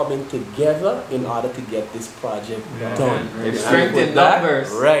people coming together in order to get this project done. It's strength in numbers.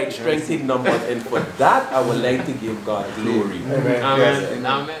 Right, strength in numbers. And for that, I would like to give God glory. Amen.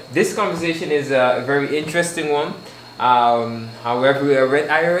 Amen. This conversation is a very interesting one. However,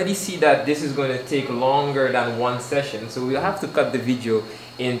 I already see that this is going to take longer than one session. So we'll have to cut the video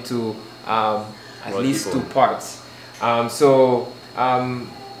into at least 2 parts.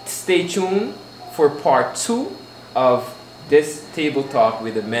 Stay tuned for part 2 of this table talk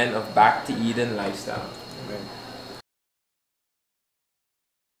with the men of Back to Eden Lifestyle. Amen.